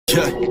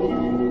Yeah,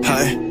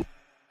 hi.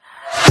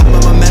 I'm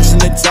on my match in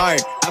the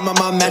dark. I'm on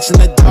my match in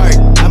the dark.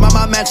 I'm on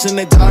my match in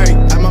the dark.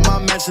 I'm on my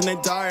match in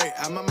the dark.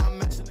 I'm on my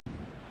match in the dark.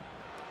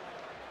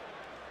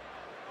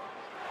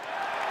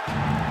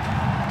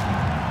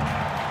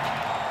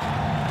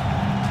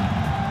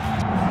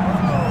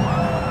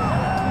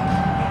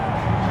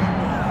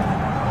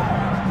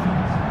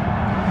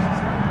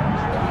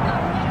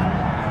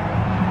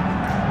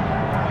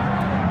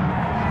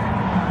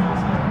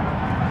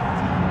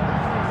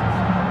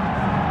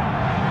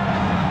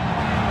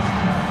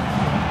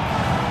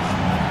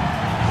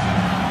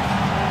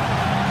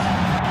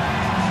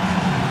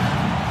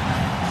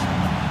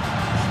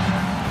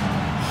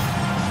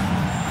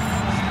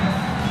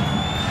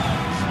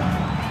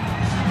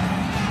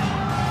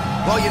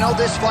 Well, you know,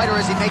 this fighter,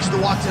 as he makes the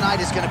walk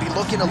tonight, is going to be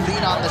looking to lean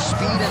on the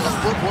speed and the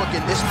footwork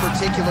in this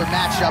particular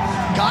matchup.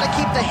 Got to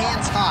keep the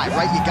hands high,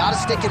 right? You got to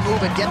stick and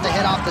move and get the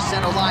head off the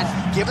center line,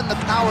 given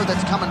the power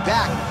that's coming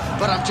back.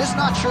 But I'm just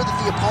not sure that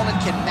the opponent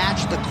can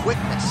match the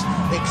quickness.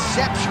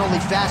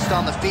 Exceptionally fast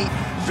on the feet,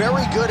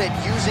 very good at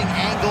using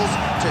angles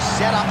to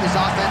set up his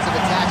offensive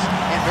attacks,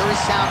 and very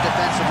sound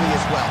defensively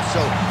as well. So,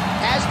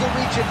 has the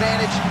reach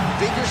advantage,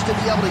 figures to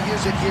be able to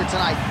use it here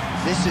tonight.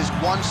 This is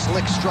one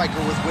slick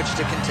striker with which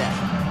to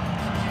contend.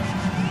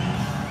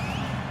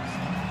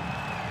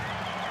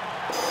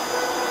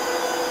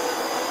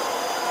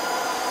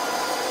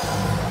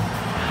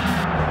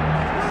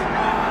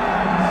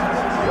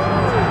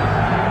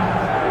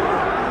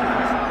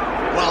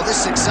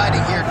 This is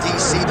exciting here,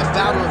 DC. The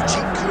founder of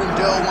Jeet Kune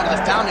Do, one of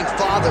the founding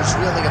fathers,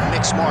 really, of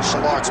mixed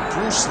martial arts,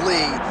 Bruce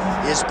Lee,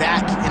 is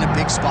back in a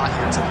big spot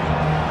here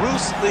tonight.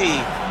 Bruce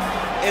Lee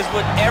is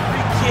what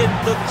every kid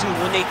looked to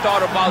when they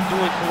thought about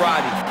doing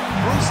karate.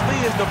 Bruce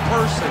Lee is the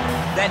person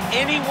that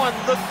anyone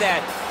looked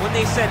at when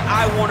they said,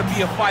 I want to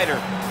be a fighter.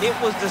 It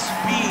was the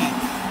speed.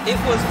 It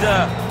was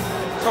the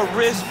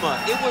charisma.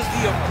 It was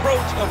the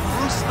approach of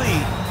Bruce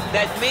Lee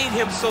that made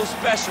him so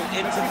special.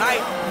 And tonight,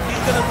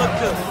 he's going to look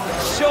to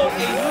show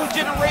a new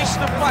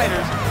generation of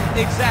fighters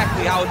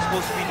exactly how it's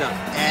supposed to be done.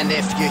 And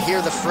if you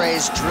hear the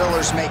phrase,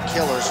 drillers make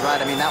killers, right?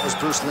 I mean, that was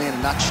Bruce Lee in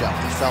a nutshell.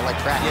 He felt like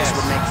practice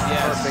would make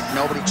perfect.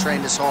 Nobody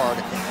trained as hard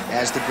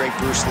as the great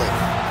Bruce Lee.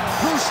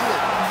 Bruce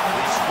Lee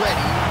is ready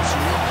to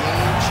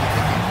engage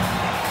again.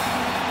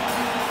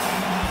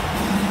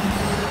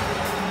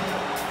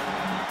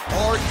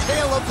 Our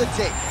tale of the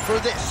tape for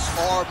this,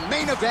 our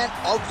main event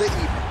of the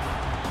evening.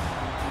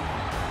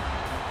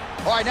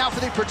 All right, now for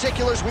the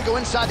particulars, we go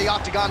inside the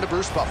octagon to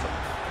Bruce Buffer.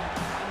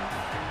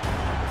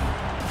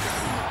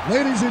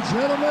 Ladies and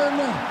gentlemen,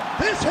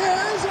 this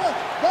is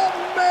the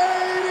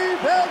main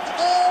event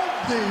of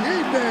the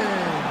evening.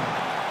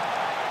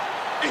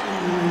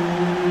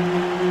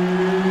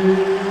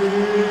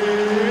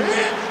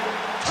 It's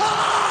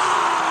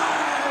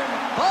time!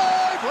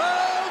 5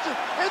 rounds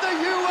in the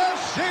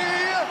UFC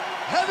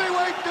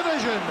heavyweight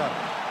division.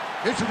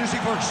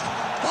 Introducing first,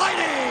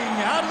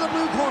 fighting out of the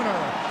blue corner,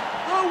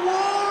 the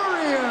Warrior.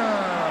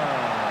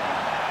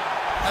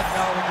 And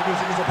now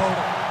introducing his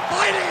opponent,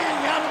 fighting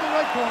out of the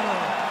right corner,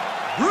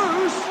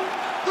 Bruce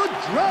the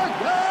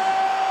Dragon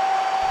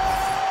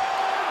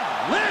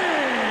Lee.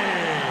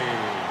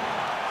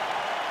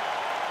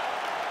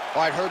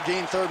 All right, Herb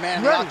Dean, third man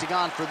in the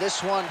octagon for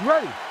this one.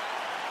 Ready.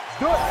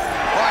 Do it. All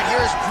right,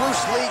 here's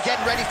Bruce Lee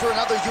getting ready for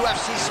another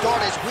UFC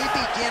start as we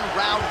begin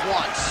round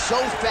one. So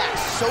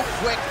fast, so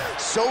quick,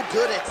 so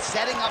good at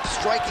setting up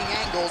striking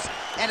angles,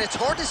 and it's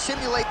hard to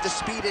simulate the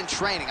speed in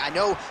training. I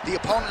know the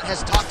opponent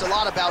has talked a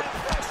lot about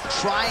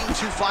trying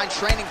to find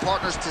training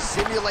partners to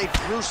simulate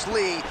Bruce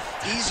Lee.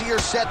 Easier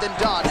said than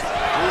done.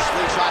 Bruce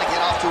Lee trying to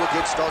get off to a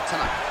good start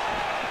tonight.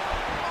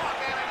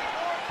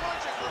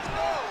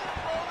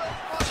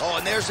 Oh,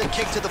 and there's a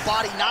kick to the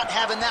body, not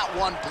having that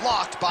one,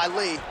 blocked by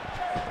Lee.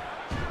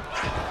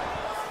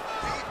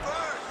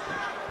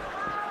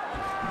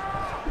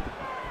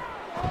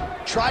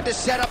 Tried to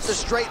set up the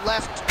straight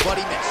left, but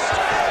he missed.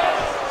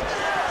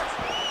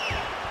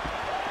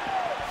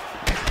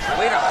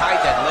 Way to hide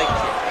that leg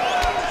kick.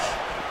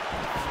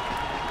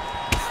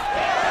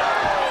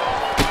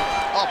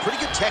 Oh, pretty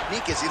good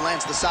technique as he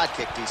lands the side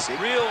kick, DC.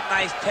 Real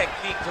nice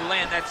technique to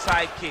land that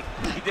side kick.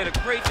 He did a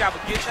great job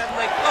of getting that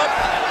leg up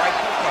and then right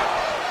to the top.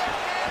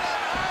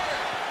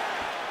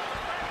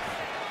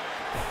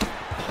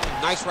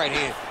 Nice right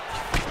hand.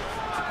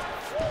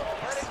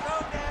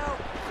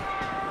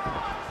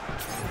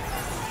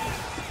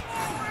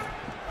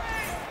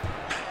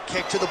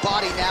 Kick to the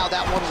body now,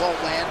 that one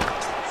won't land.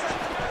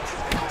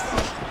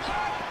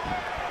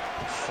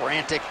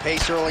 Frantic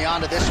pace early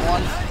on to this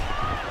one.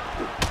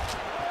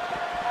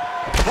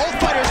 Both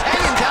fighters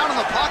hanging down in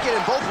the pocket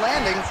and both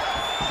landing.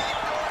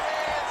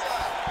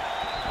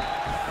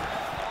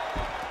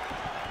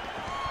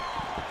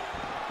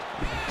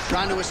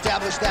 Trying to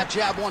establish that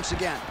jab once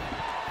again.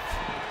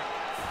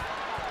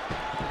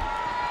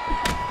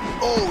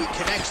 Oh, he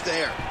connects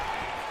there.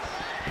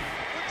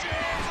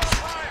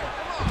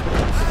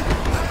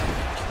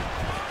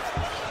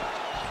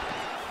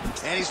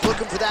 And he's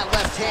looking for that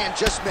left hand,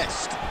 just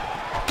missed.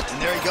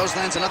 there he goes,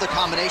 lands another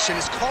combination.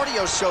 His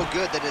cardio's so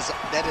good that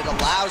it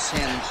allows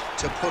him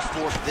to put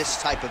forth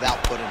this type of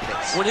output and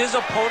pace. When his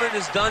opponent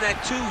is done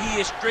at 2, he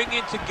is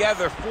stringing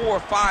together 4,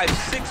 5,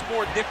 6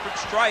 more different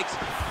strikes.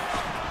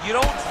 You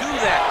don't do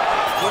that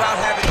without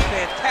having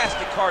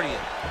fantastic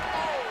cardio.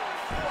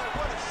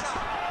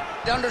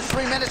 Under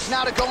 3 minutes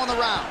now to go in the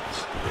round.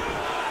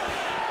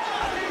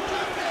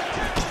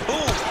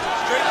 Boom,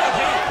 straight left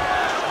hand.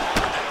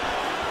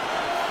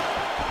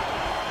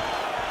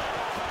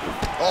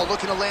 Oh,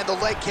 looking to land the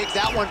leg kick.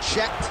 That one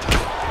checked.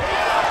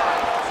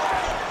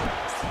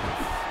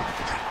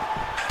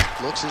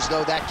 Looks as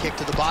though that kick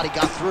to the body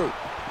got through.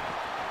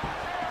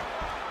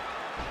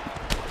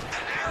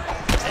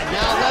 And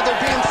now leather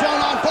being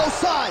thrown on both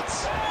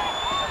sides.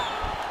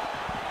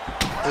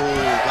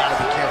 Ooh, gotta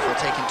be careful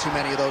taking too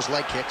many of those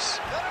leg kicks.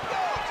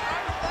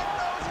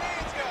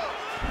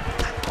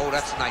 Oh,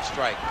 that's a nice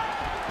strike.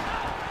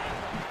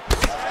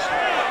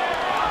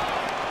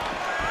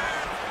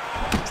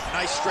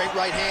 Nice straight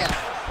right hand.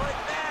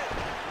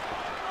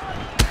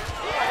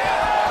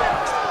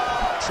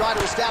 Try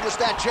to establish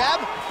that jab.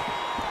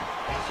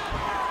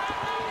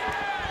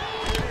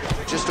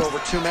 Just over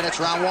 2 minutes,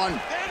 round 1.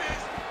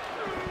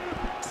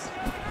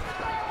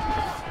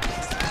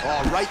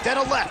 Oh, right, then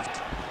a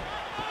left.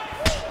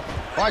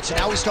 All right, so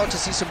now we start to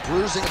see some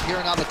bruising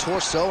appearing on the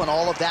torso, and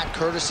all of that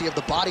courtesy of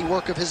the body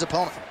work of his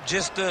opponent.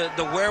 Just the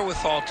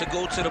wherewithal to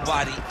go to the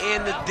body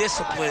and the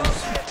discipline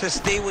to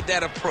stay with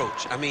that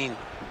approach. I mean,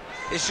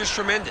 it's just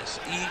tremendous.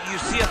 You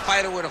see a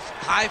fighter with a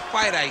high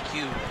fight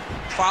IQ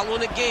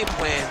following a game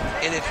plan,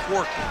 and it's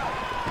working.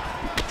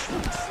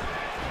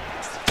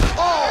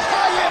 Oh,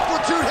 high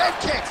amplitude head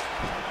kick.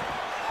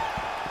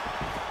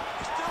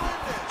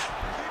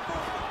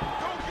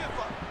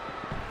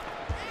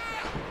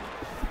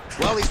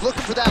 Well, he's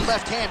looking for that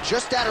left hand,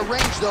 just out of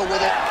range, though,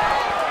 with it.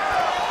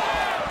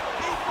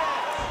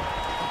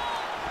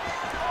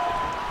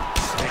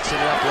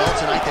 Mixing it up well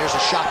tonight. There's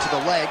a shot to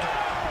the leg.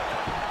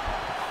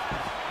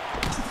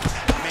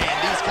 Man,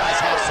 these guys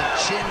have some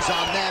chins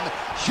on them.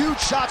 Huge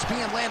shots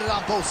being landed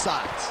on both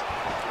sides.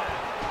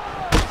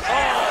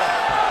 Oh,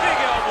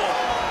 big elbow.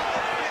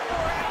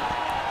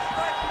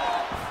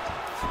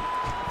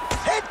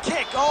 Head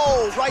kick.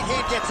 Oh, right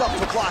hand gets up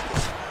for blocking.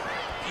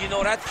 You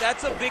know,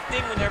 that's a big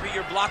thing whenever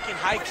you're blocking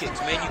high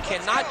kicks, man. You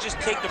cannot just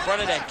take the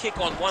brunt of that kick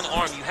on one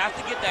arm. You have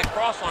to get that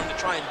cross arm to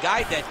try and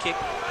guide that kick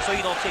so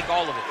you don't take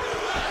all of it.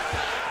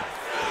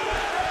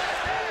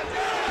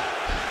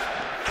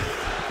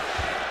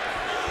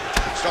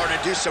 Starting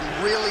to do some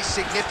really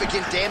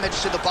significant damage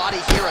to the body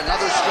here.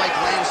 Another strike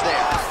lands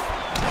there.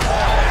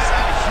 Oh, is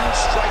that a huge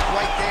strike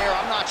right there?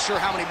 I'm not sure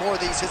how many more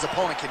of these his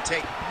opponent can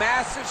take.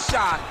 Massive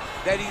shot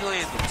that he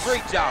landed.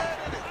 Great job.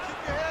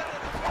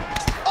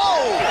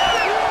 Oh!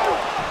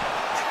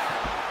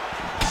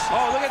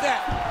 Oh, look at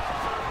that.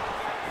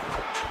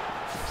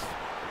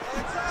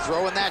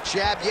 Throwing that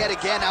jab yet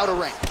again out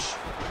of range.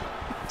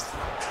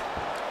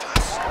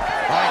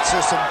 All right, so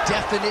some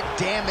definite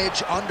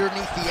damage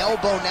underneath the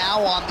elbow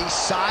now on the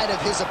side of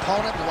his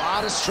opponent. A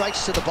lot of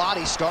strikes to the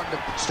body starting to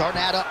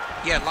add up.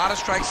 Yeah, a lot of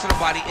strikes to the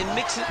body and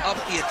mixing up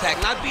the attack,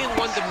 not being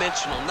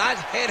one-dimensional, not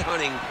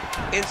headhunting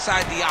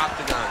inside the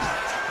octagon.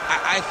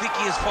 I think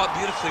he has fought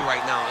beautifully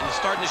right now, and it's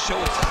starting to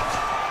show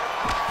itself.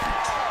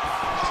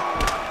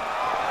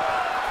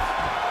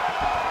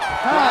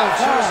 Round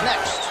 2 is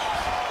next.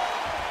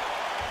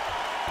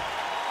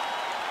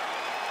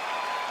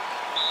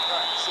 All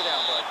right, sit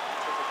down, bud.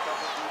 Take a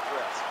couple deep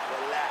breaths.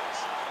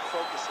 Relax.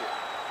 Focus here,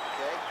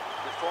 okay?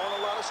 You're throwing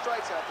a lot of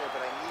strikes out there,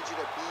 but I need you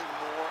to be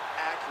more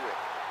accurate.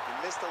 You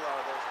missed a lot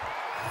of those.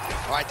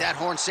 All right, that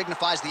horn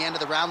signifies the end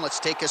of the round. Let's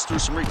take us through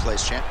some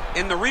replays, champ.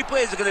 And the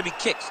replays are going to be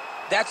kicks.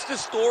 That's the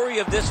story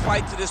of this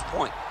fight to this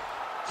point.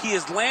 He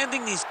is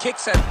landing these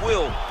kicks at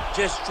will,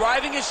 just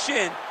driving his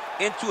shin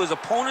into his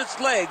opponent's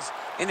legs,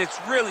 and it's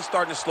really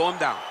starting to slow him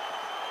down.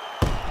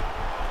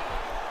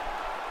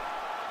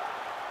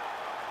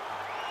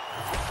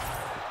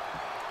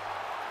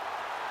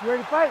 You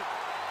ready to fight?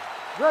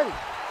 Ready.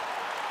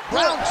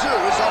 Round 2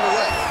 is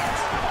underway.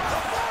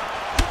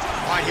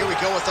 All right, here we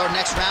go with our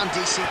next round,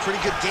 DC.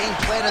 Pretty good game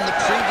plan in the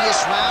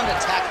previous round.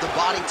 Attacked the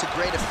body to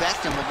great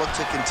effect, and will look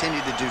to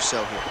continue to do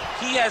so here.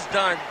 He has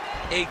done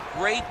a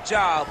great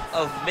job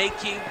of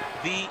making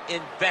the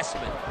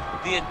investment.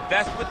 The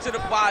investment to the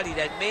body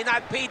that may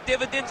not pay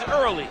dividends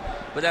early,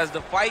 but as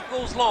the fight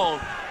goes long,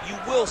 you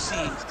will see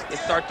it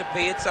start to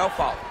pay itself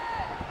out.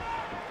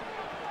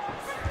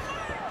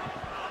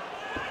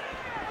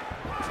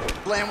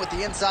 Land with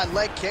the inside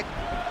leg kick.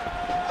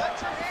 Let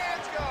your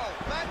hands go.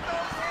 Let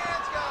those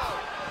hands go.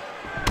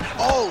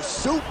 Oh,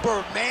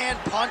 Superman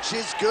punch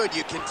is good.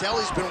 You can tell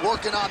he's been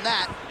working on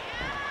that.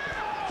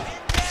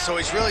 So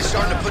he's really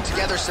starting to put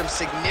together some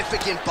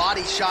significant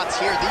body shots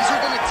here. These are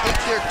going to take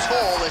their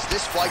toll as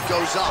this fight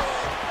goes on.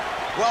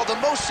 Well, the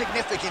most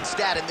significant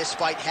stat in this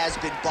fight has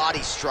been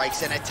body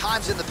strikes, and at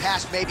times in the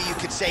past, maybe you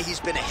could say he's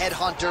been a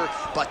headhunter,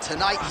 but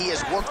tonight he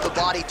has worked the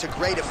body to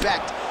great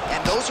effect,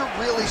 and those are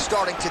really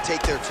starting to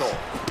take their toll.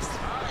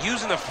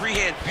 Using the free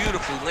hand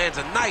beautifully, lands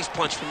a nice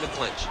punch from the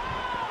clinch.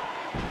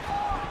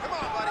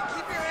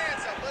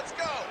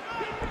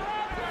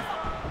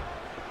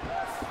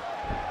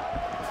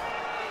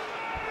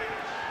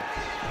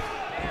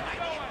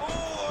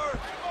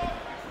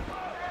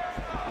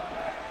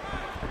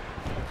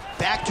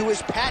 Back to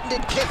his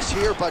patented kicks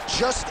here, but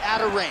just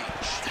out of range.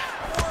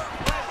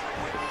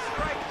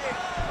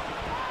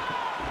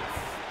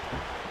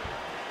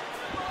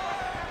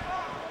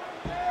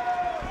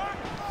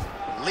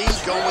 Lee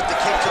going with the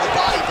kick to the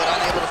body, but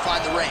unable to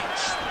find the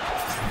range.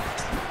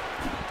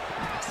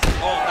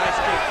 Oh, nice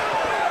kick.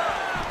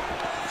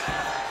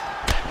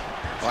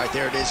 All right,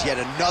 there it is, yet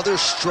another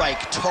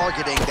strike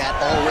targeting that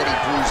already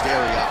bruised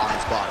area on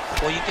his body.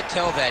 Well, you could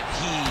tell that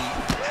he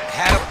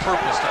had a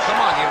purpose to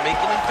come on here, make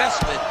an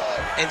investment,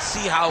 and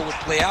see how it would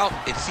play out.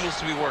 It seems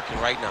to be working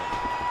right now.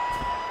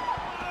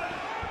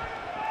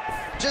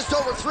 Just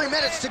over 3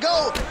 minutes to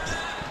go.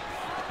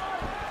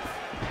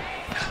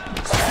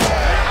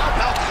 How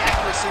about the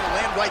accuracy to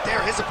land right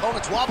there? His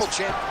opponent's wobble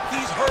champ.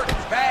 He's hurting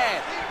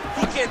bad.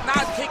 He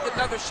cannot take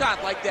another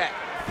shot like that.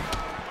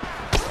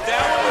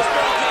 That one was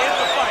going to end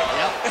the fight.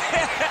 Yep.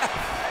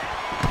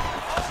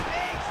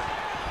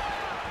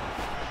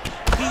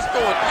 He's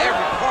throwing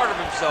every part of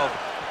himself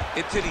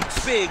into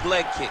these big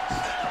leg kicks.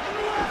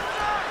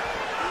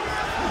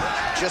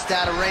 Just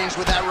out of range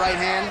with that right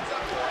hand.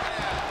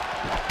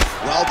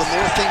 Well, the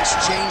more things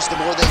change,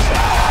 the more they...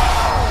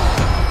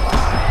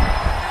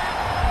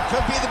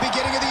 Could be the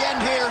beginning of the end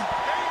here.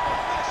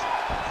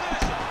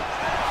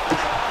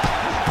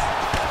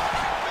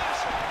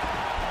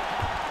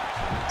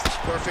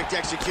 Perfect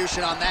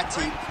execution on that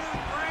team.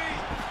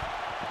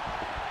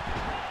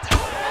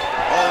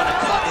 Oh, and a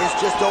cut has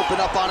just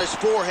opened up on his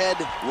forehead.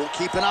 We'll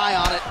keep an eye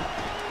on it.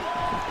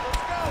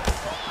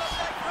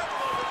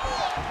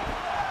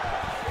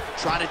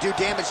 Trying to do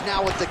damage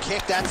now with the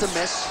kick. That's a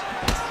miss.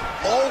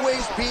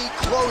 Always be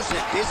closing.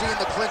 Busy in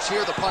the clinch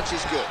here. The punch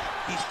is good.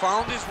 He's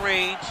found his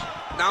range.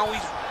 Now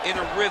he's in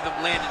a rhythm,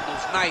 landing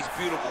those nice,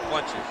 beautiful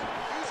punches.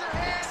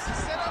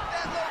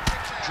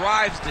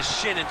 Drives the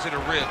shin into the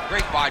rib.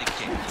 Great body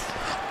kick.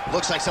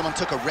 Looks like someone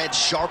took a red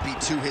Sharpie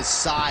to his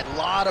side. A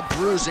lot of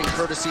bruising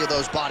courtesy of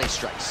those body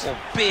strikes. Well,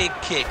 big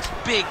kicks,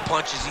 big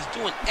punches. He's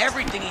doing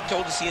everything he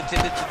told us he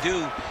intended to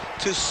do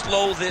to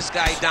slow this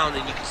guy down.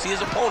 And you can see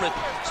his opponent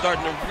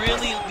starting to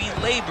really be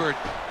labored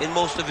in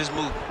most of his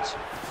movements.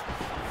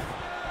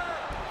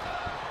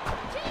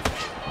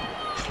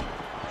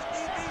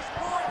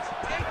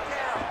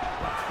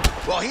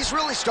 Well, he's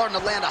really starting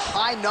to land a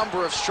high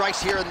number of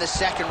strikes here in the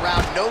second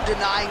round. No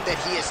denying that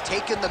he has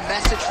taken the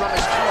message from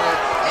his corner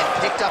and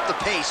picked up the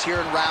pace here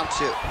in round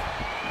 2.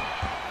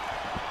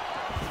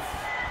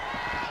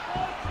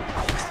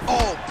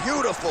 Oh,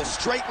 beautiful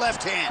straight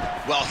left hand.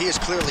 Well, he is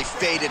clearly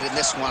faded in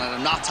this one, and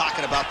I'm not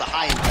talking about the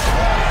high end.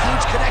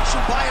 Huge connection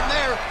by him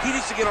there. He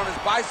needs to get on his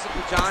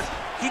bicycle, John.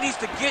 He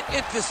needs to get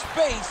into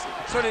space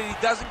so that he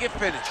doesn't get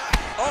finished.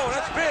 Oh,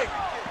 that's big.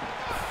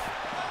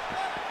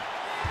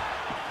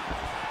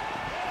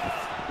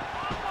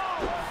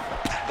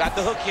 Got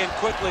the hook in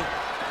quickly.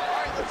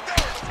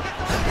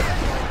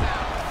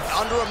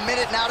 Under a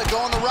minute now to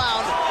go in the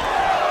round.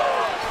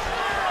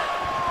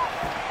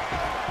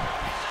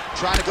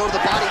 Trying to go to the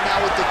body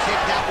now with the kick.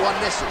 That one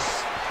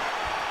misses.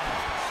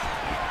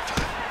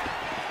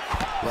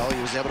 Well, he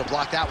was able to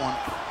block that one.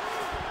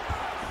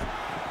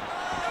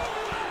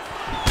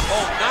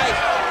 Oh, nice.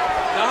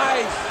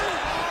 Nice.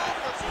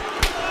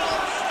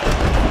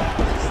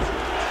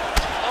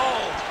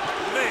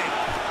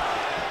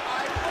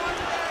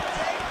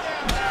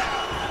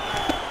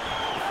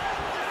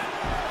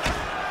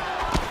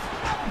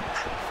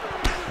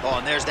 Oh,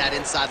 and there's that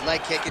inside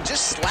leg kick, and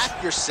just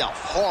slap yourself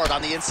hard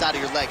on the inside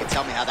of your leg and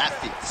tell me how that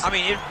feels. I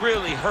mean, it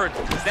really hurts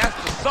because that's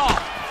the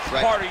soft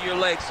part of your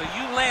leg. So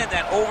you land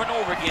that over and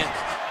over again,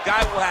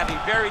 guy will have a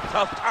very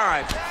tough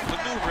time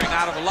maneuvering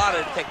out of a lot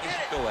of the techniques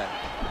you go at.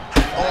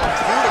 Oh,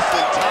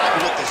 beautifully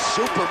timed with the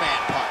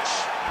Superman punch.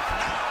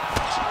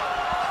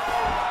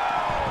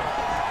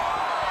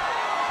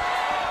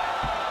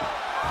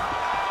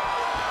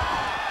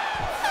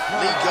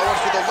 Lee going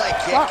for the leg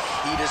kick.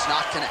 He does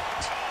not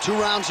connect. 2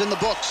 rounds in the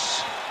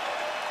books.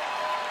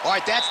 All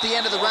right, that's the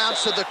end of the round,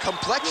 so the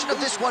complexion of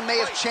this one may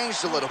have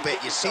changed a little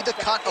bit. You see the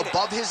cut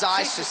above his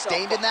eye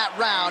sustained in that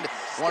round.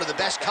 One of the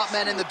best cut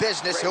men in the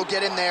business. He'll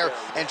get in there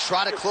and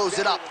try to close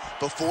it up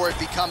before it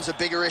becomes a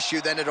bigger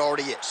issue than it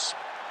already is.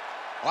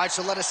 All right,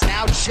 so let us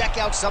now check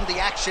out some of the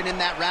action in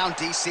that round,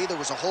 DC. There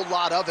was a whole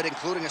lot of it,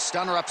 including a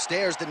stunner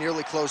upstairs that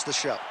nearly closed the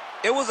show.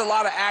 It was a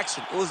lot of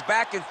action. It was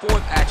back and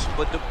forth action,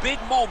 but the big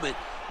moment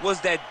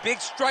was that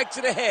big strike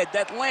to the head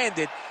that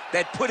landed,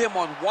 that put him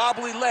on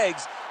wobbly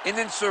legs, and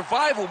in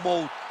survival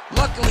mode.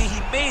 Luckily,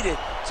 he made it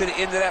to the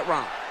end of that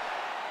round.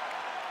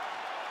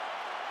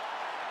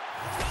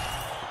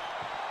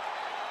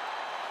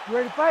 You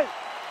ready to fight?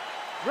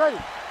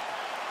 Ready.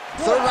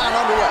 Third round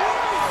underway.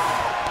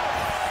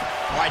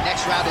 All right,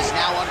 next round is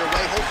now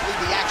underway. Hopefully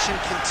the action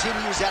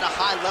continues at a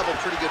high level.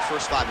 Pretty good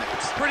first 5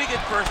 minutes. Pretty good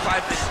first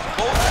 5 minutes.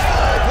 Both.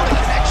 What a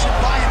connection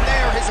by him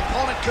there. His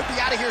opponent could be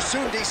out of here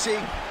soon, DC.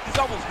 He's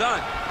almost done.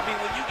 I mean,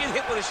 when you get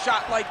hit with a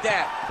shot like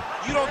that,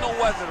 you don't know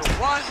whether to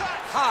run,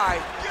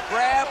 hide,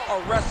 grab, or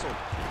wrestle.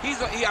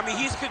 He's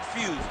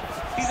confused.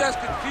 He's as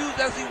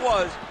confused as he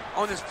was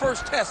on his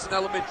first test in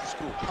elementary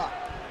school.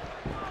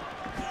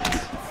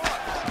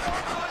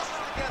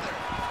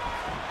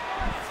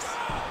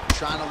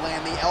 trying to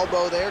land the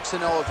elbow there to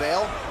no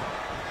avail.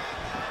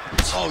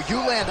 Oh, you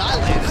land, I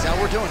land, is that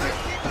what we're doing here?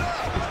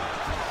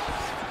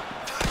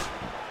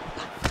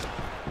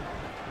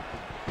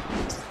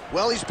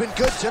 Well, he's been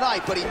good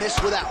tonight, but he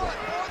missed with that one.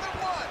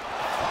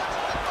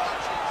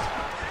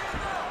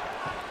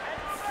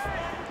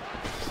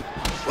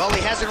 Well,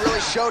 he hasn't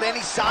really showed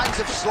any signs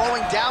of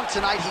slowing down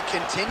tonight. He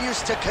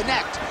continues to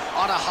connect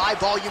on a high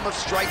volume of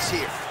strikes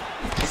here.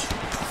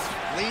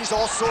 Lee's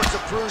all sorts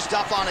of bruised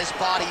up on his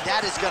body.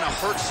 That is going to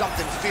hurt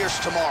something fierce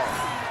tomorrow.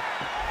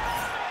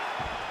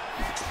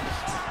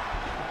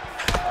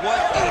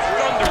 What a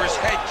thunderous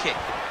head kick.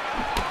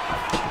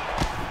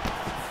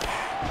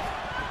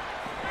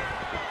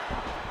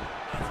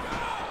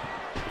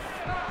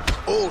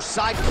 Oh,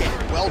 side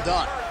kick, well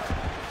done.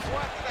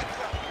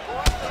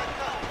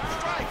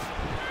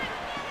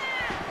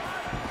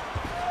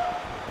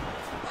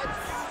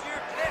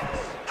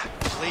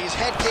 Lee's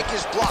head kick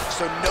is blocked,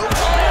 so no...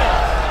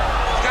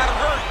 It's gotta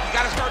hurt. You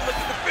gotta start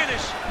looking to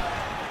finish.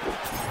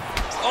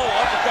 Oh,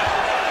 uppercut.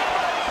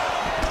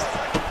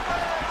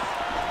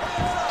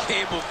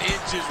 Game of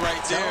inches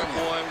right there,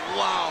 boy.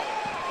 Wow.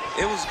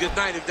 It was a good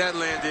night if that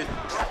landed.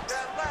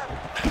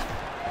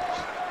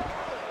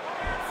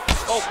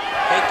 Oh,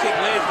 head kick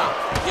lands now.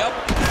 Yep.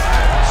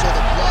 So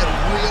the blood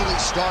really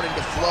starting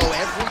to flow.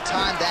 Every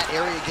time that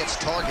area gets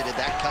targeted,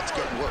 that cut's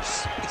getting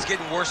worse. It's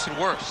getting worse and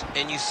worse.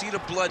 And you see the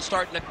blood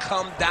starting to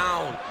come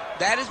down.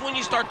 That is when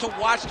you start to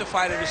watch the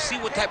fighter to see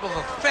what type of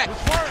effect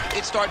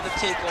it's starting to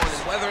take on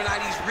him, whether or not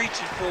he's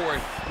reaching for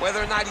it, whether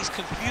or not he's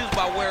confused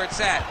by where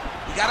it's at.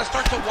 You got to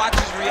start to watch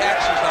his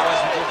reactions now as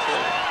we go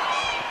forward.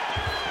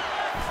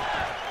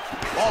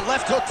 Oh,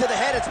 left hook to the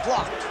head, it's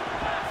blocked.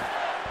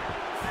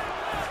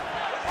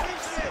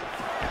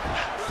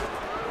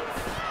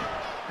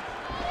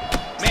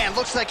 Man,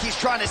 looks like he's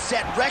trying to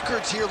set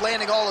records here,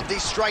 landing all of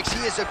these strikes.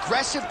 He is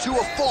aggressive to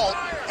a fault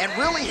and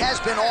really has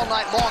been all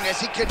night long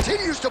as he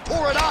continues to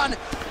pour it on.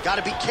 Got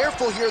to be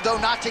careful here, though,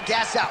 not to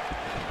gas out.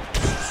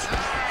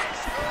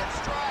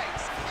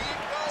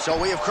 So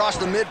we have crossed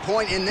the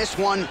midpoint in this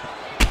one.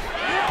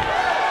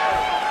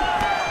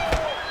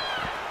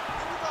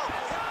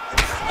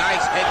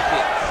 Nice head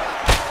kick.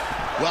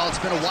 Well, it's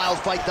been a wild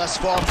fight thus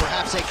far,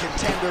 perhaps a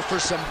contender for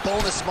some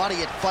bonus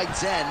money at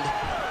fight's end.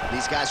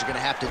 These guys are going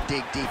to have to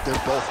dig deep.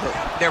 They're both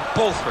hurt. They're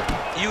both hurt.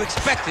 You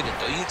expected it,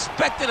 though. You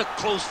expected a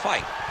close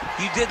fight.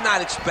 You did not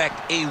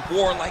expect a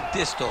war like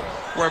this, though,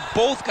 where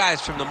both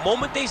guys, from the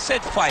moment they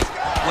said fight,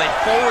 went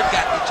forward,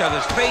 got in each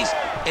other's face,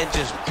 and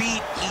just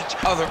beat each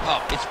other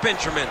up. It's been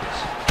tremendous.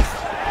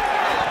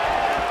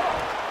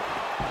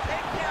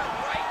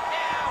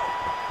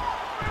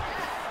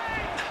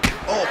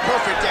 Oh,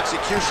 perfect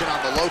execution on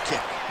the low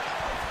kick.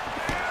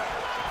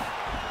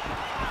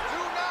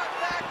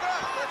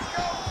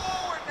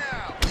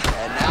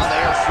 And now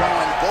they are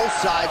throwing both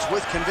sides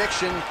with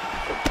conviction.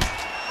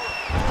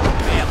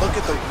 Man, look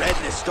at the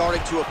redness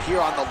starting to appear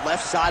on the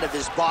left side of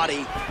his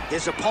body.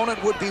 His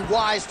opponent would be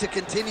wise to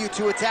continue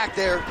to attack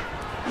there.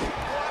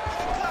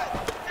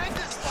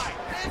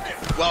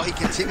 Well, he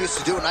continues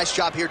to do a nice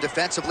job here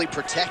defensively,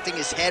 protecting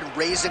his head,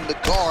 raising the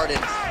guard,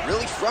 and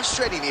really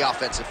frustrating the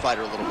offensive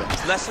fighter a little bit.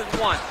 Lesson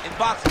one in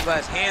boxing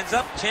class: hands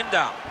up, chin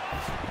down.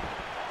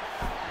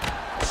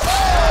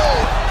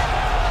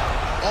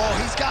 Oh,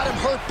 he's got him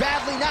hurt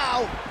badly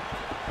now.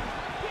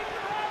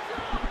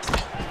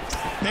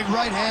 Big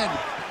right hand.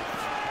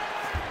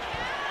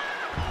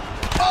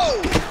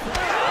 Oh!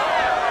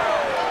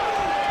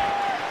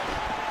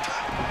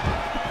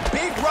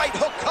 Big right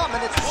hook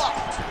coming, it's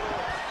blocked.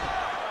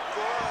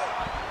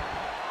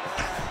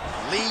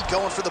 Lee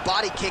going for the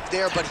body kick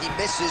there, but he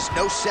misses.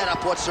 No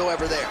setup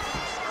whatsoever there.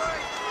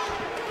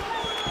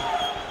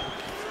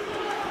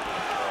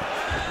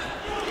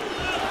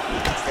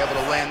 Able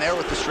to land there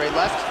with the straight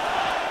left.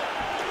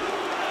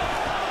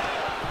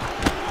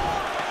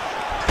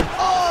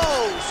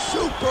 Oh,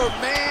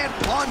 Superman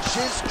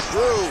punches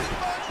true.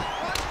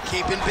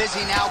 Keeping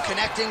busy now,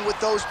 connecting with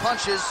those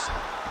punches.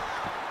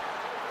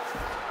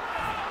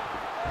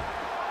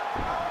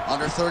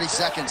 Under 30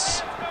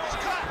 seconds.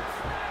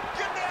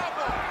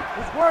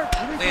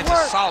 Lands a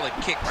solid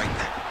kick right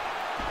there.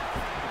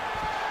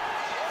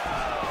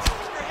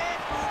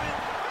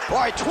 All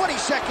right, 20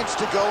 seconds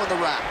to go in the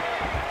round.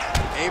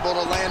 Able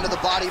to land to the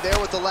body there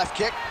with the left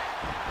kick.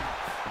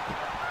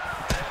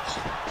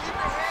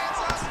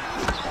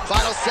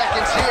 Final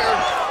seconds here.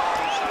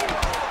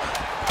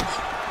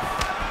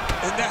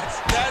 And that's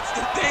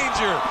the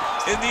danger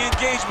in the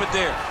engagement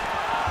there.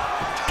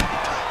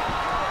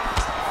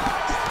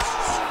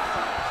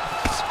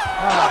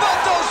 How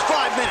about those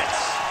 5 minutes?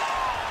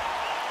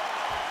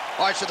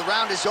 All right, so the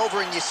round is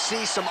over, and you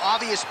see some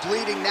obvious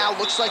bleeding now.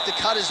 Looks like the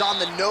cut is on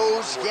the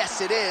nose. Yes,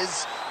 it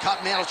is.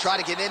 Cut man will try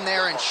to get in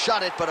there and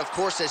shut it, but of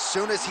course, as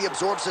soon as he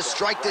absorbs a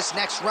strike this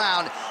next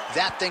round,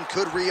 that thing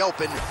could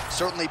reopen.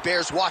 Certainly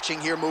bears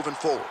watching here moving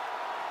forward.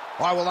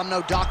 All right, well, I'm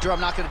no doctor.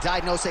 I'm not going to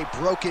diagnose a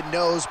broken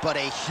nose, but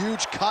a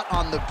huge cut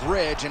on the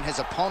bridge, and his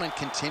opponent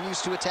continues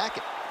to attack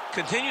it.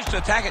 Continues to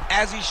attack it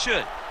as he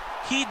should.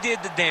 He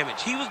did the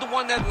damage. He was the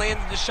one that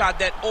landed the shot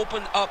that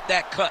opened up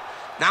that cut.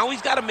 Now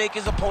he's got to make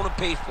his opponent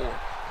pay for it.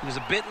 He was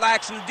a bit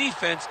lax in the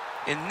defense,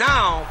 and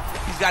now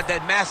he's got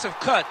that massive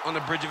cut on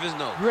the bridge of his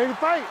nose. You ready to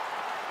fight?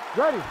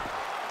 Ready.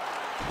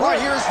 All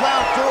right, here's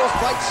round 4,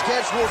 fight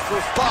scheduled for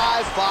 5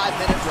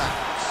 5-minute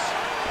rounds.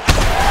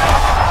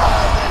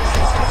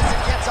 As soon as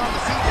it gets on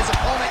the feet, his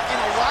opponent in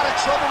a lot of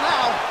trouble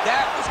now.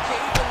 That was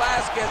Cain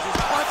Velasquez's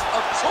punch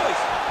of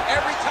choice.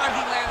 Every time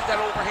he landed that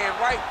overhand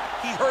right,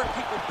 he hurt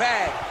people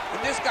bad.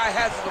 And this guy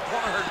has his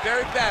opponent hurt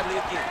very badly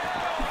again.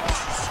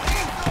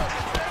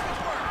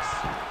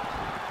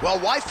 Well,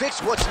 why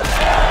fix what's not?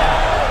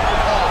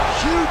 Oh,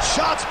 huge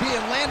shots being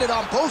landed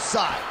on both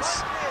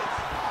sides.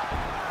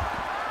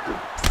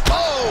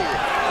 Oh,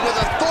 with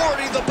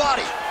authority the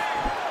body.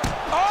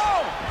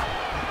 Oh!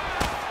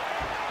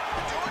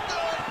 Doing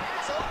good.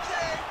 It's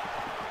okay.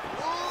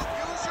 Move,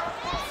 use your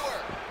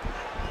footwork.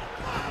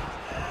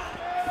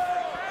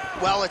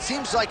 Well, it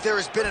seems like there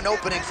has been an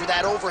opening for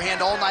that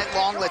overhand all night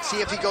long. Let's see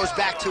if he goes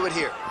back to it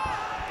here.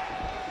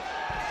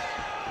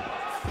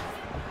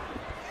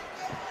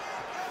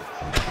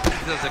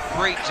 He does a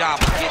great job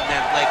of getting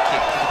that leg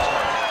kick to the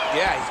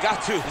target. Yeah, he's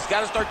got to. He's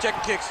got to start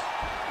checking kicks.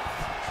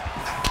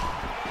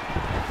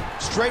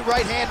 Straight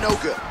right hand, no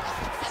good.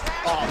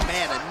 Oh,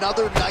 man,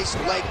 another nice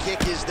leg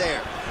kick is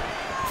there.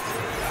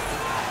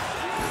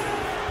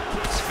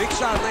 Big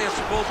shot lands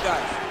for both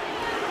guys.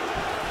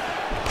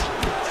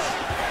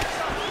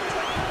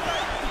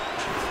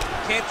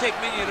 Can't take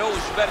many of those.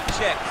 You better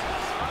check.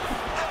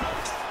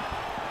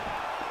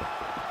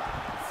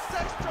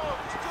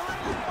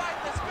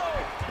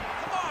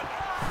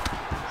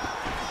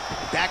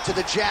 Back to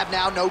the jab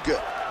now, no good.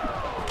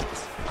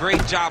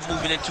 Great job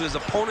moving into his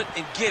opponent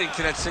and getting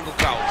to that single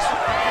crouch.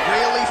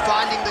 Really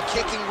finding the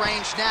kicking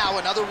range now.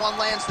 Another one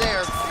lands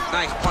there.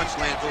 Nice punch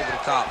lands over the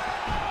top.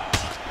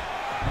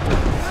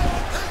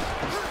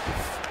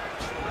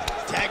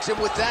 Tags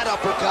him with that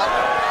uppercut.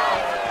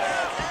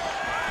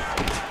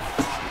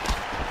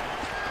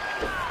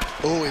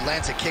 Oh, he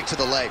lands a kick to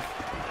the leg.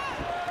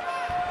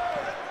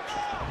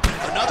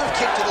 Another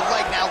kick to the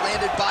leg now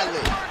landed by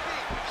Lee.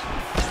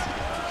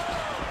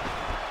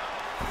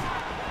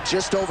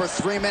 Just over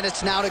 3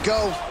 minutes now to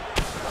go.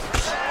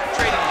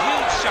 Trading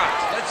huge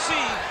shots. Let's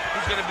see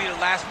who's going to be the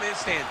last man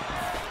standing.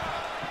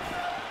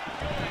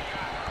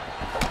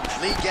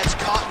 Lee gets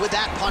caught with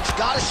that punch.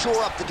 Got to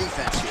shore up the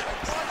defense here.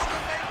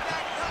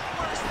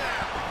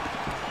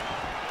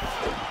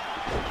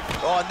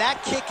 Oh, and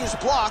that kick is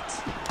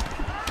blocked.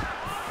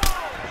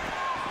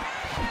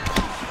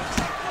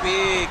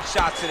 Big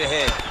shot to the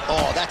head.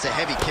 Oh, that's a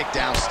heavy kick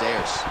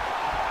downstairs.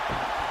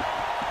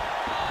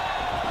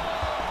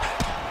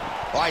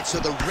 All right, so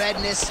the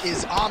redness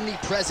is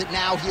omnipresent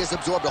now. He has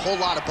absorbed a whole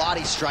lot of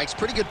body strikes.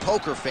 Pretty good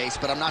poker face,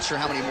 but I'm not sure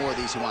how many more of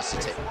these he wants to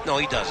take. No,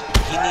 he doesn't.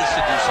 He needs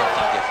to do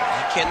something different.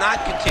 He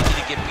cannot continue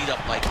to get beat up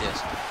like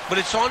this. But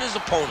it's on his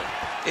opponent.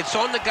 It's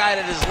on the guy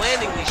that is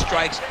landing these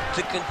strikes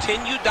to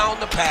continue down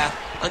the path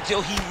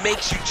until he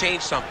makes you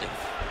change something.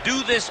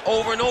 Do this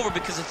over and over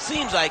because it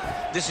seems like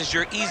this is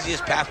your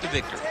easiest path to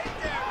victory.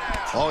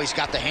 Oh, he's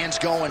got the hands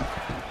going.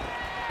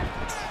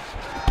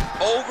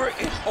 Over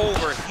and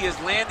over, he is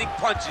landing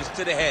punches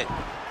to the head.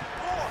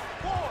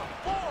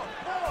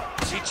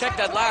 See, check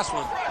that last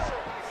one.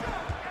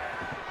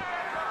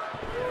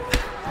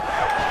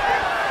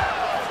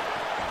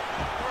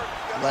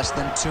 Less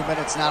than 2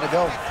 minutes now to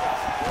go.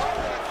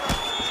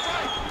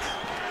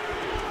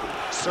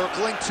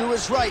 Circling to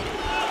his right.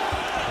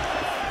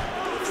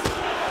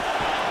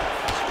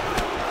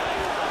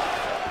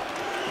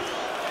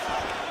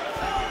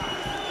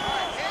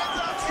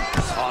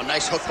 Oh,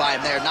 nice hook by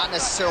him there. Not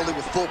necessarily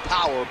with full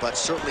power, but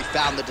certainly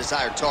found the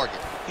desired target.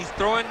 He's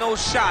throwing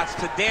those shots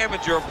to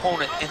damage your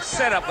opponent and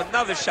set up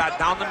another shot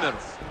down the middle.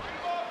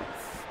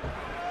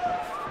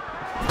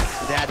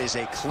 That is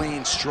a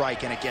clean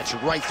strike, and it gets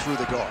right through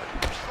the guard.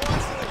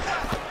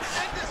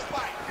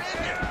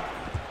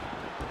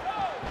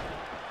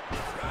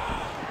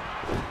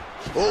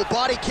 Oh,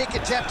 body kick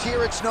attempt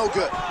here. It's no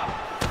good.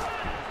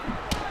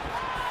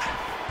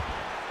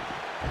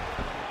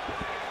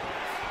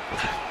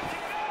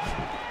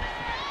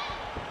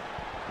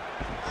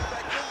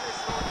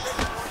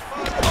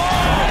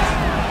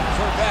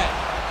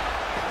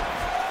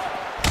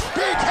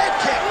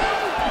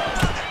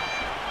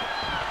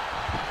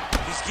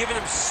 Giving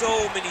him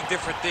so many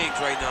different things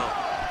right now.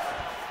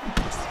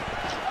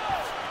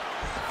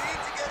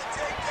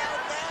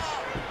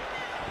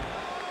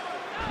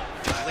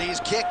 Lee's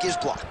kick is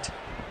blocked.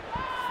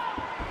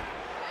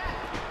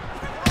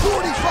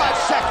 45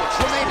 seconds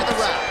remain in the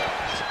round.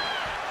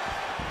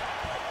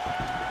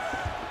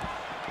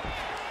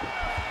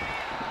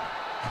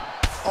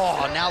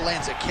 Oh, now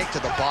lands a kick to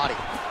the body.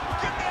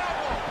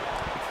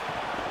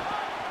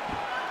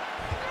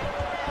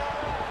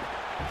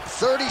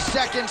 "30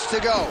 seconds to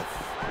go.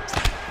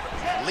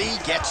 Lee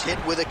gets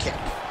hit with a kick.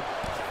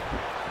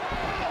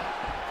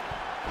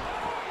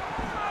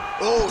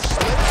 Oh,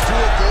 slips to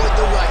avoid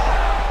the right.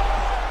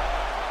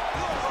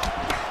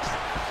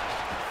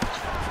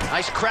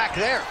 Nice crack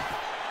there.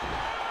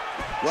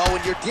 Well,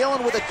 when you're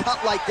dealing with a cut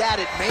like that,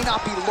 it may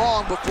not be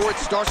long before it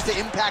starts to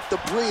impact the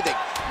breathing.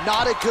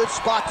 Not a good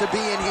spot to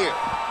be in here.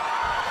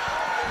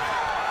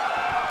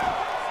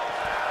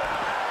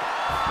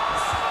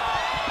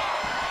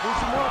 Do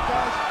some more,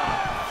 guys.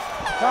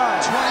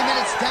 20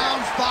 minutes down,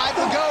 5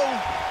 to go.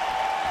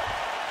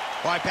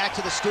 All right, back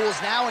to the stools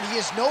now, and he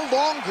is no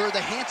longer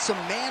the handsome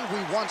man we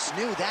once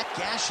knew. That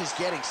gash is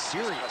getting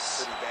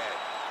serious. Pretty bad.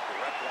 The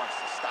rep wants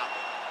to stop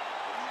it.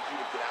 I need you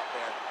to get out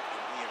there and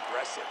be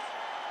aggressive.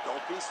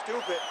 Don't be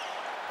stupid.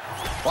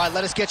 All right,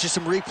 let us get you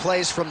some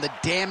replays from the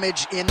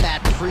damage in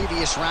that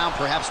previous round.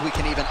 Perhaps we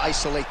can even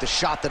isolate the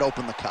shot that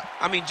opened the cut.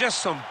 I mean, just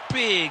some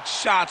big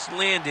shots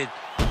landed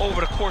over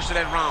the course of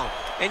that round.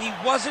 And he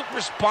wasn't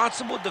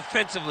responsible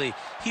defensively.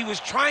 He was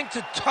trying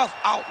to tough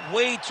out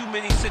way too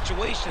many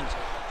situations.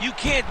 You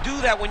can't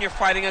do that when you're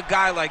fighting a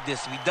guy like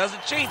this. If he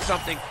doesn't change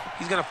something,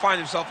 he's going to find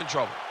himself in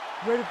trouble.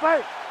 Ready to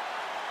fight?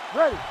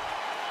 Ready.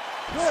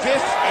 Yeah.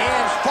 Fifth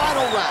and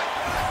final round.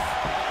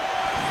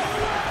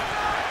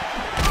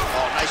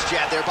 Oh, nice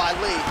jab there by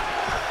Lee.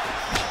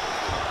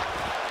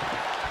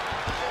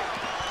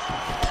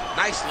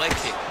 Nice leg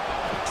kick.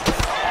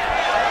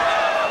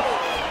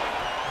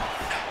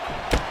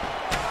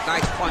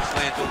 Nice punch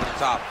lands over the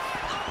top.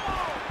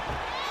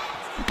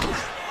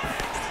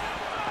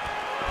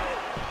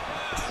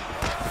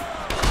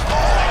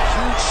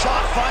 Huge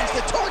shot finds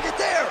the target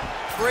there.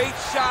 Great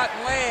shot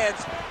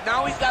lands.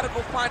 Now he's got to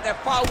go find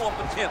that follow-up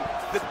attempt.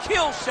 The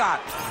kill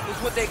shot is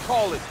what they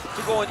call it,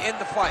 to go and end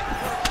the fight.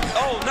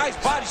 Oh, nice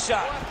body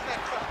shot.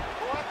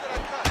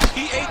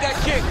 He ate that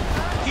kick.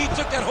 He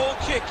took that whole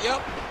kick,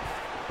 yep.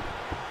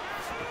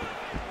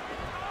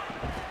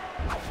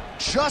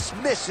 Just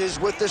misses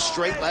with the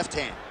straight left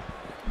hand.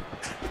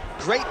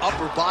 Great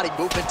upper body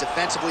movement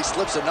defensively,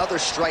 slips another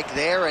strike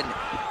there, and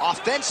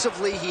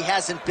offensively he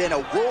hasn't been a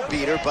world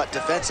beater, but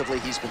defensively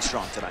he's been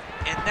strong tonight.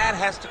 And that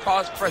has to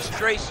cause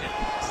frustration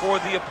for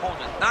the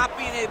opponent, not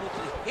being able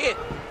to hit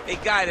a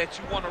guy that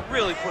you want to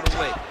really put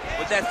away.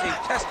 But that's a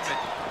testament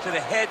to the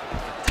head.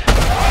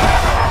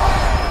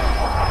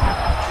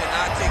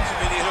 Cannot take too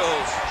many of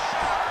those.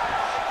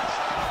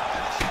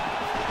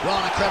 Well,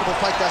 an incredible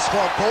fight thus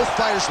far. Both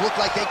fighters look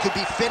like they could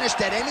be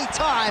finished at any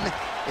time.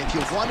 If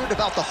you wondered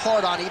about the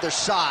heart on either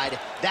side,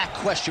 that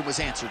question was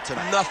answered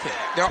tonight. Nothing.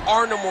 There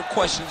are no more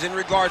questions in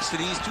regards to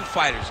these two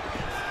fighters.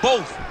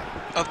 Both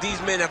of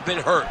these men have been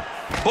hurt.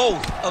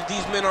 Both of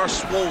these men are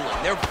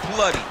swollen. They're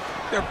bloody.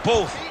 They're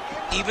both,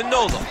 even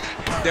though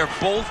they're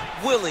both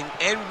willing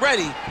and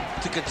ready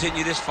to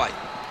continue this fight.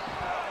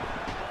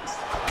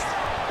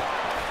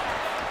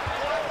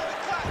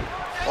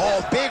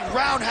 Oh, big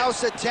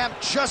roundhouse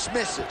attempt, just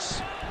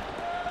misses.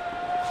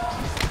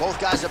 Both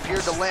guys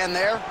appeared to land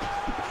there.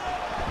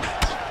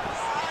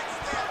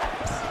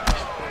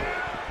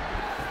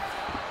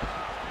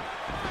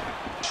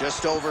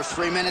 Just over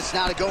 3 minutes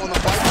now to go in the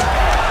fight.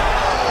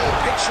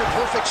 Oh,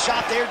 picture-perfect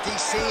shot there,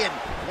 DC, and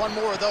one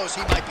more of those,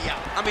 he might be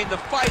out. I mean, the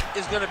fight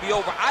is going to be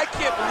over. I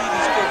can't believe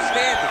he's still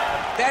standing.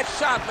 That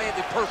shot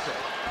landed perfect.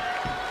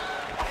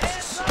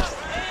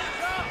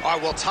 All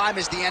right, well, time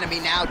is the enemy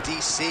now,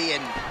 DC,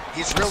 and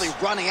he's really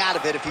running out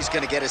of it if he's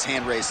going to get his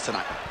hand raised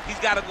tonight. He's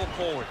got to go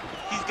forward.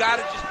 He's got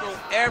to just throw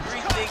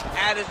everything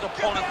at his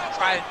opponent to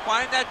try and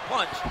find that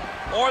punch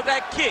or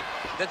that kick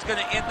that's going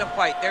to end the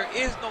fight. There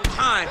is no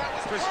time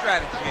for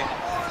strategy anymore.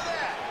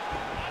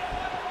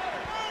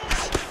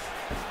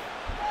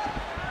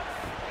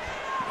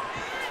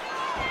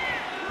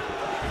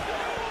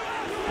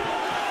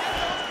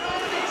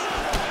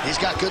 He's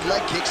got good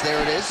leg kicks.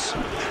 There it is.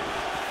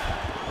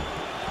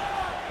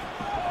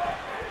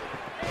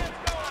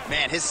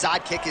 Man, his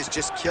side kick is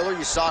just killer.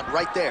 You saw it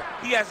right there.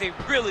 He has a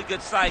really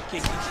good side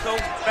kick. He's so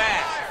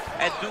fast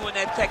at doing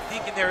that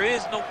technique, and there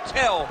is no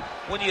tell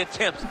when he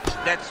attempts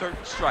that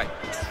certain strike.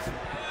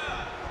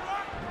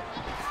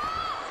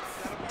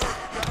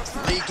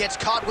 Lee gets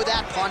caught with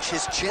that punch.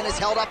 His chin is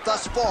held up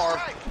thus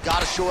far. Got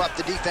to shore up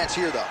the defense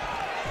here, though.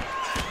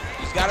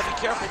 He's got to be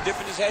careful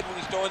dipping his head when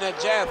he's throwing that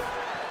jab.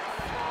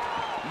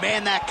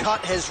 Man, that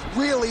cut has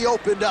really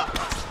opened up.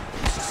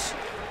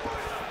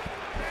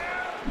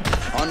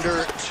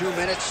 Under 2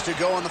 minutes to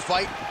go in the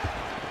fight.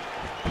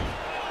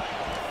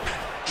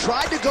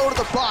 Tried to go to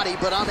the body,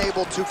 but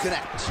unable to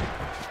connect.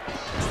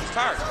 He's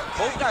tired.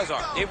 Both guys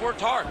are. They've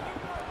worked hard.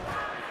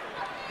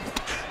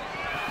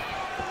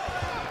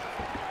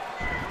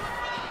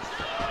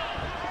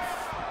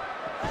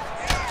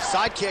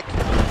 Side kick.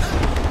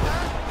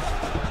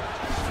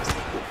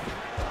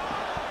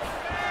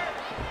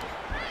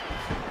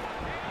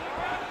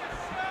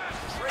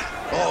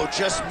 Oh,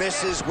 just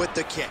misses with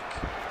the kick.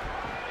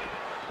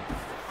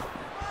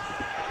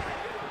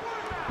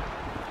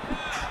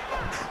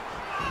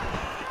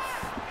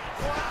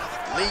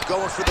 Lee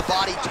going for the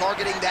body,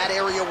 targeting that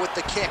area with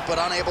the kick, but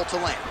unable to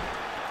land.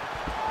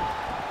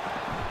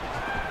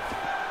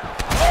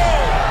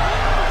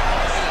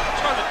 In a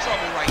ton of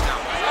trouble right now.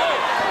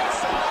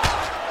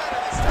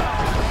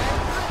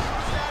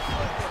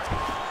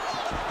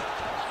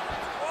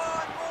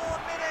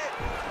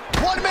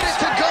 1 minute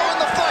to go in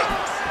the fight.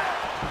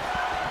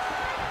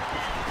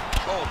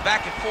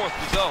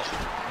 wants to go.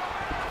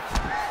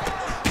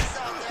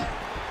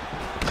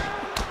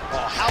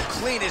 Oh, how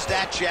clean is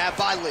that jab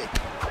by Lee?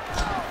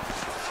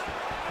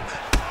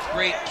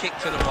 Great kick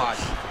to the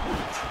body.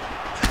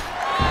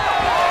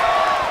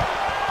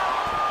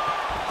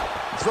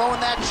 Throwing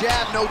that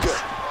jab, no good.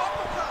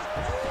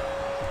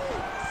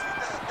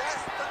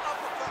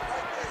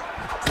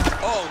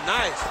 Oh,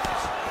 nice.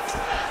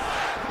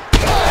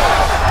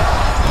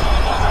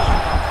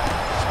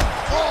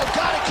 Oh,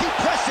 gotta keep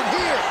pressing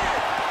here.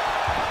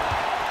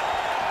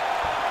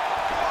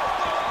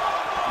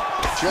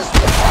 Just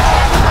He's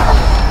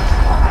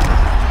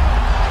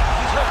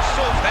hurt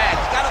so bad.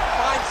 He's got to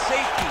find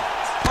safety.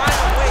 Find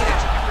a way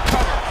that you can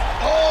recover.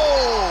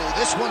 oh,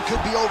 this one could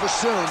be over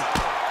soon.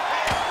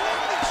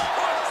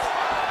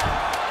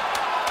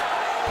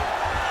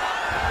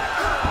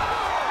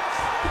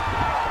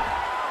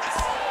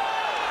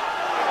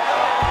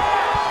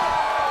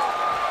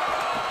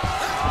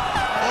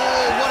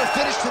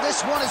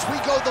 This one as we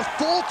go the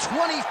full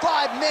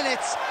 25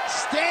 minutes.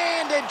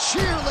 Stand and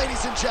cheer,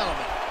 ladies and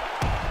gentlemen.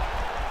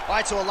 All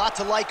right, so a lot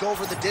to like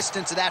over the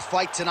distance of that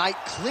fight tonight.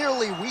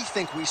 Clearly, we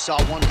think we saw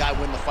one guy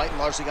win the fight and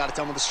largely got it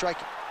done with the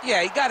striking.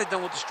 Yeah, he got it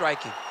done with the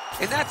striking.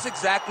 And that's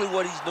exactly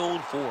what he's known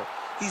for.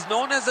 He's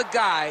known as a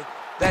guy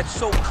that's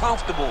so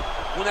comfortable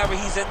whenever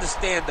he's in the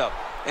stand-up.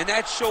 And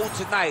that showed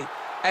tonight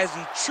as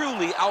he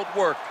truly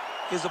outworked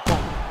his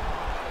opponent.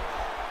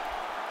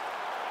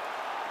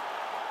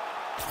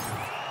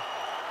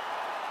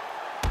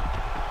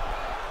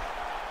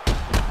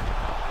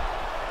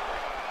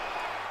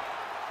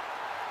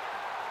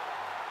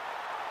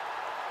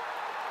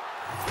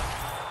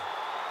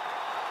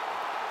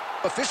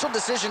 Official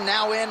decision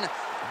now in.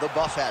 The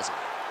buff has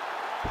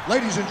it.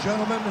 Ladies and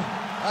gentlemen,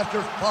 after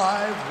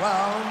 5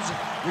 rounds,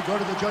 we go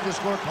to the judges'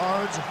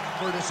 scorecards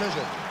for a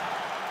decision.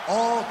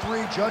 All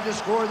 3 judges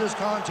score this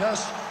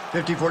contest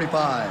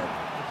 50-45.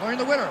 Declaring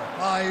the winner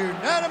by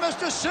unanimous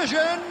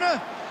decision,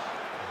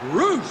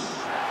 Bruce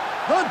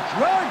the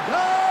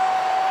Dragon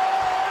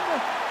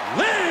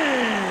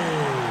Lee!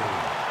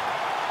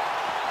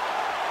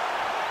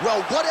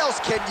 Well, what else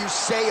can you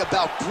say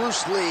about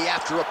Bruce Lee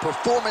after a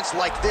performance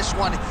like this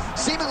one?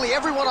 Seemingly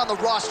everyone on the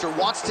roster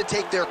wants to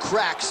take their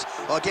cracks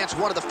against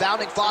one of the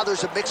founding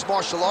fathers of mixed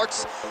martial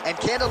arts, and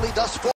candidly thus far,